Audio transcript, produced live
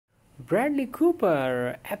Bradley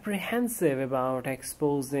Cooper apprehensive about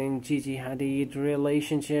exposing Gigi Hadid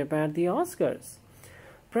relationship at the Oscars.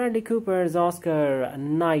 Bradley Cooper's Oscar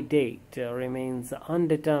night date remains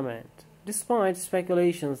undetermined, despite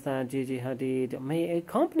speculations that Gigi Hadid may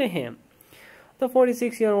accompany him. The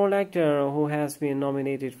 46-year-old actor, who has been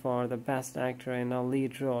nominated for the Best Actor in a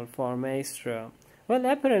Lead Role for Maestro, will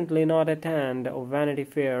apparently not attend Vanity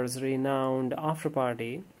Fair's renowned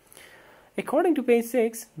afterparty. According to page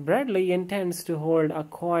 6, Bradley intends to hold a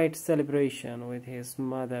quiet celebration with his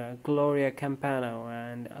mother, Gloria Campano,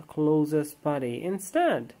 and a closest buddy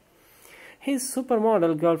instead. His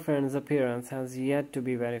supermodel girlfriend's appearance has yet to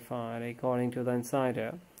be verified, according to the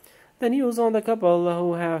insider. The news on the couple,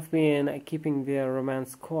 who have been keeping their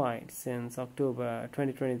romance quiet since October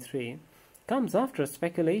 2023, comes after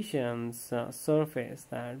speculations surfaced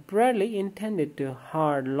that Bradley intended to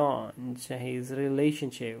hard launch his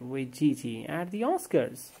relationship with Gigi at the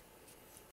Oscars.